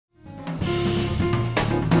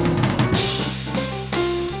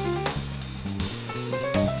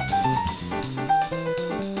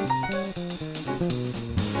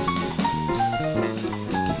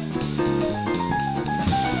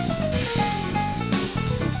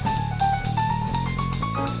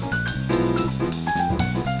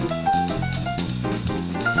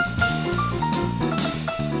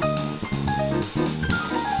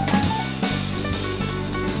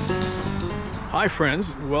Hi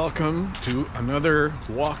friends, welcome to another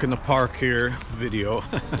walk in the park here video.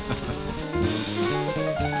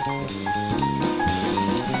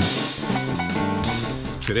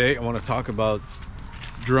 Today I want to talk about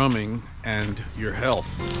drumming and your health.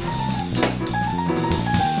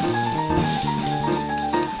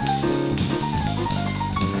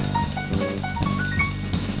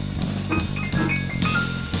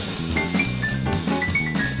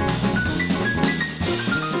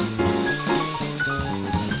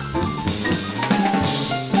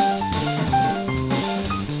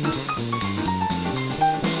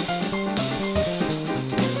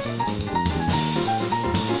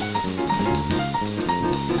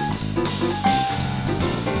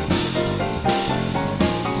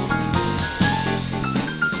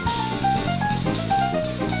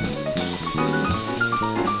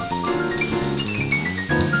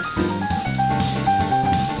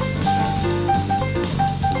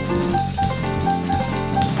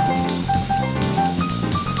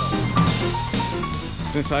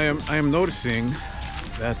 Since I am noticing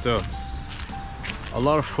that a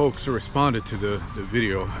lot of folks responded to the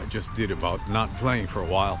video I just did about not playing for a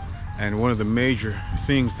while, and one of the major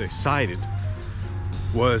things they cited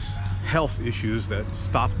was health issues that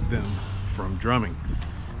stopped them from drumming.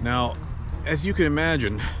 Now, as you can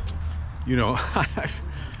imagine, you know,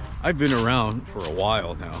 I've been around for a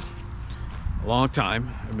while now, a long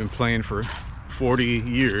time. I've been playing for 40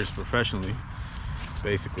 years professionally,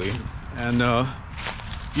 basically, and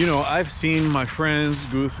you know, I've seen my friends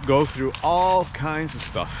go through all kinds of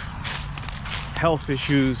stuff, health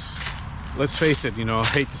issues. Let's face it, you know, I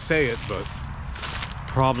hate to say it, but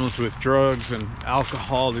problems with drugs and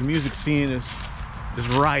alcohol. The music scene is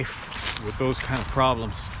rife with those kind of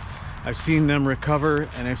problems. I've seen them recover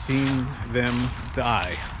and I've seen them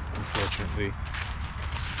die, unfortunately.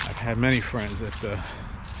 I've had many friends that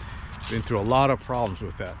been through a lot of problems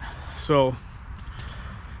with that. So,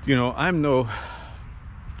 you know, I'm no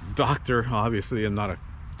doctor, obviously. I'm not a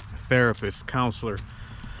therapist, counselor,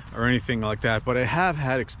 or anything like that, but I have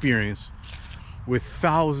had experience with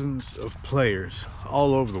thousands of players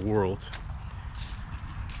all over the world,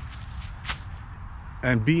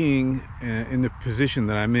 and being in the position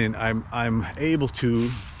that I'm in, I'm able to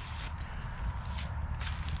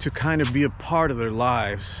kind of be a part of their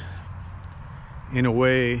lives in a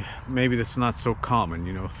way maybe that's not so common,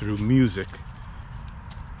 you know, through music.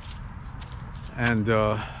 And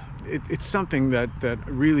it's something that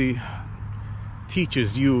really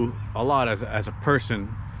teaches you a lot as a person,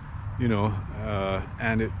 you know,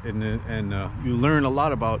 and you learn a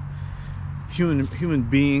lot about human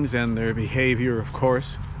beings and their behavior, of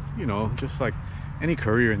course, you know, just like any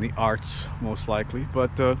career in the arts, most likely.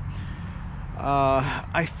 But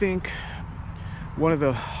I think one of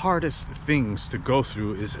the hardest things to go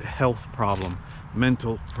through is a health problem,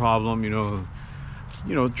 mental problem, you know,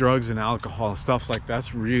 drugs and alcohol and stuff like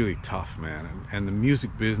that's really tough, man. And the music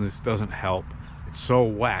business doesn't help. It's so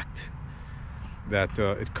whacked that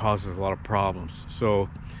it causes a lot of problems. So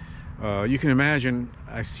you can imagine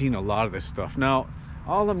I've seen a lot of this stuff. Now,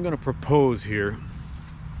 all I'm going to propose here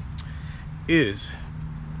is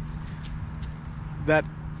that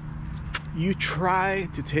you try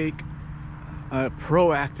to take a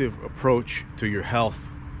proactive approach to your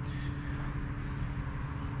health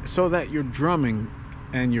so that your drumming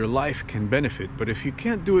and your life can benefit. But if you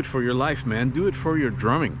can't do it for your life, man, do it for your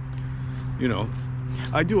drumming. You know,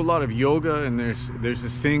 I do a lot of yoga, and there's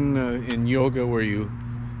this thing in yoga where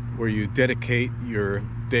you dedicate your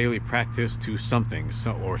daily practice to something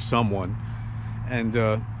or someone, and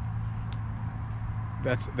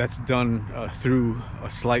that's done through a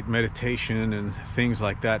slight meditation and things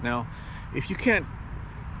like that. Now, if you can't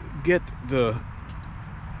get the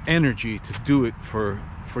energy to do it for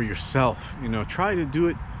yourself, you know, try to do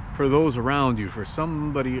it for those around you, for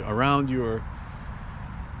somebody around you, or,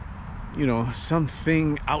 you know,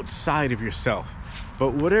 something outside of yourself.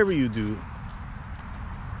 But whatever you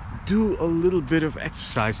do a little bit of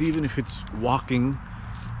exercise, even if it's walking,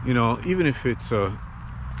 you know, even if it's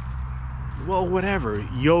well, whatever,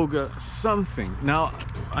 yoga, something. Now,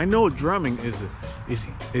 I know drumming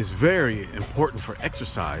is very important for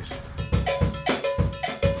exercise.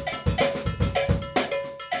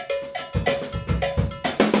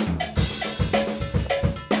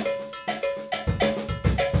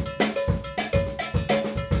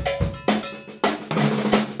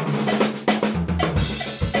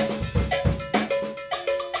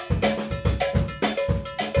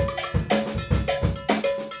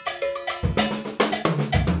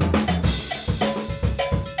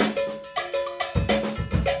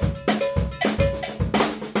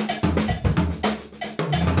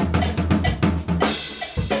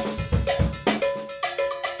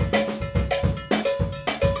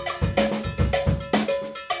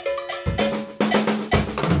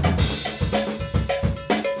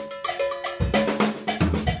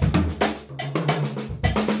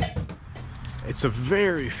 it's a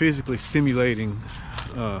very physically stimulating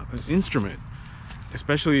instrument,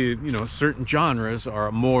 especially, you know, certain genres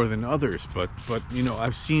are more than others, but you know,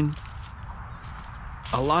 I've seen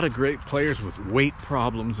a lot of great players with weight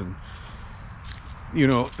problems, and you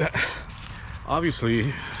know, that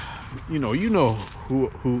obviously, you know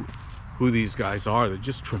who these guys are. They're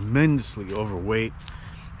just tremendously overweight,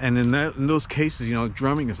 and in those cases, you know,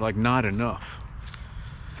 drumming is like not enough.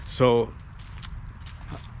 So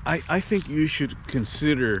I think you should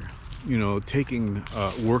consider, you know, taking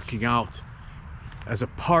working out as a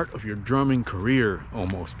part of your drumming career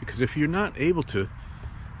almost, because if you're not able to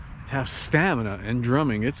have stamina in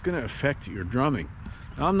drumming, it's going to affect your drumming.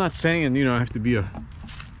 Now, I'm not saying, you know, I have to be a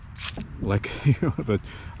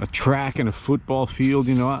track and a football field,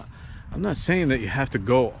 you know. I'm not saying that you have to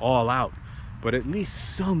go all out, but at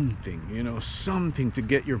least something, you know, something to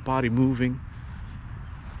get your body moving,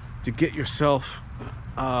 to get yourself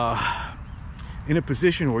in a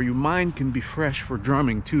position where your mind can be fresh for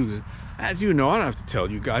drumming too. As you know, I don't have to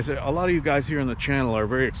tell you guys, a lot of you guys here on the channel are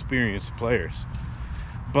very experienced players,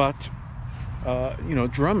 but you know,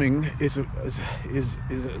 drumming is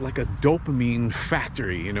like a dopamine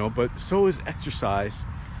factory, you know, but so is exercise,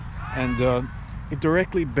 and it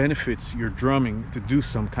directly benefits your drumming to do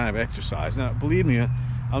some kind of exercise. Now, believe me,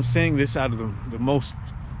 I'm saying this out of the most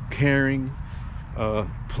caring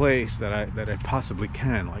place that I possibly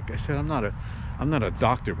can. Like I said, I'm not a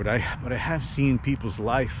doctor, but I have seen people's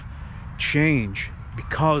life change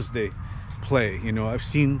because they play. You know, I've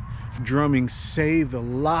seen drumming save the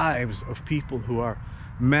lives of people who are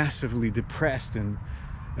massively depressed and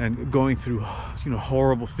going through, you know,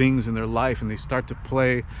 horrible things in their life, and they start to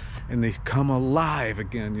play and they come alive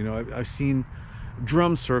again. You know, I've seen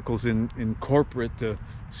drum circles in corporate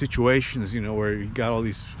situations, you know, where you got all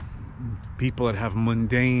these people that have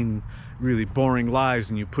mundane, really boring lives,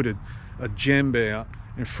 and you put a djembe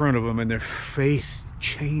in front of them and their face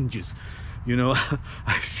changes. You know,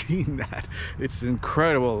 I've seen that. It's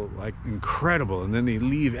incredible, like incredible. And then they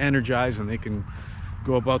leave energized and they can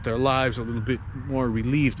go about their lives a little bit more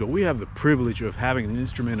relieved. But we have the privilege of having an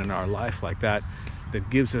instrument in our life like that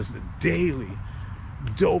gives us the daily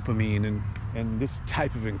dopamine and this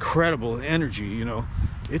type of incredible energy. You know,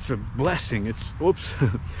 it's a blessing. It's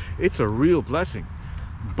a real blessing.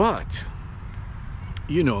 But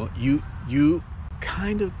you know, you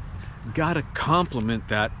kind of gotta complement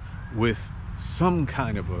that with some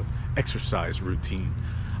kind of a exercise routine.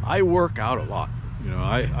 I work out a lot. You know,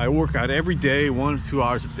 I work out every day, 1 or 2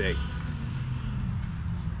 hours a day.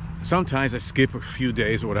 Sometimes I skip a few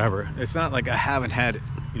days or whatever. It's not like I haven't had,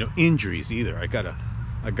 you know, injuries either. I got a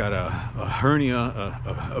hernia,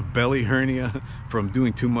 a belly hernia from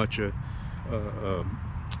doing too much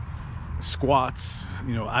squats,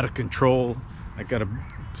 you know, out of control. I got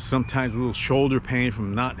sometimes a little shoulder pain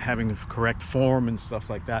from not having the correct form and stuff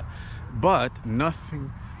like that. But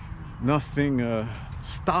nothing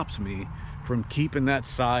stops me from keeping that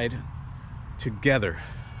side together,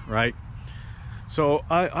 right? So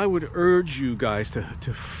I would urge you guys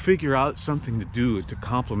to figure out something to do to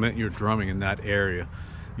complement your drumming in that area.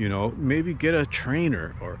 You know, maybe get a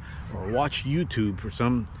trainer or watch YouTube for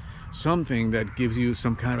something that gives you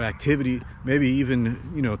some kind of activity. Maybe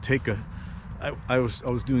even, you know, take I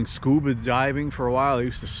was doing scuba diving for a while. I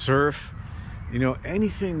used to surf. You know,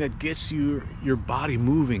 anything that gets your body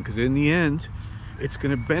moving, because in the end it's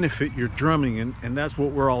going to benefit your drumming, and that's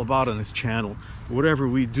what we're all about on this channel. Whatever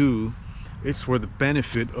we do, it's for the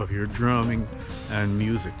benefit of your drumming and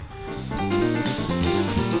music.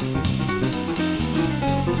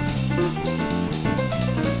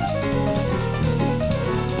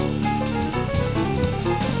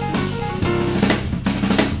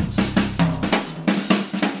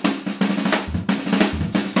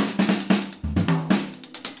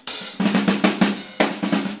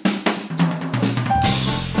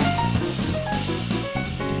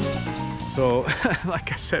 So,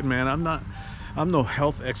 like I said, man, I'm no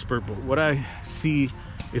health expert, but what I see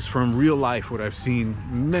is from real life, what I've seen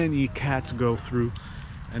many cats go through,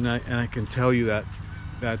 and I can tell you that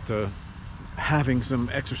having some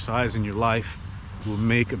exercise in your life will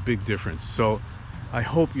make a big difference. So I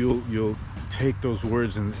hope you'll take those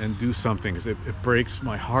words and do something, because it breaks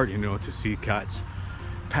my heart, you know, to see cats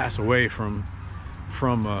pass away from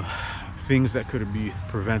things that could be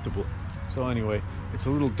preventable. So anyway, it's a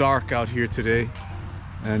little dark out here today,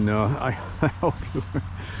 and I hope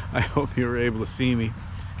you were able to see me.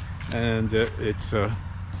 And it's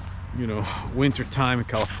you know, winter time in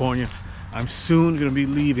California. I'm soon going to be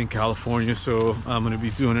leaving California, so I'm going to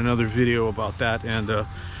be doing another video about that. And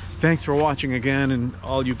Thanks for watching again, and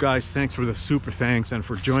all you guys, thanks for the super thanks and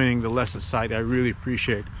for joining the lesson site. I really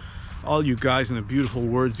appreciate all you guys and the beautiful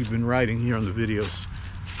words you've been writing here on the videos.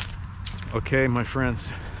 Okay, my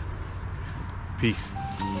friends, peace.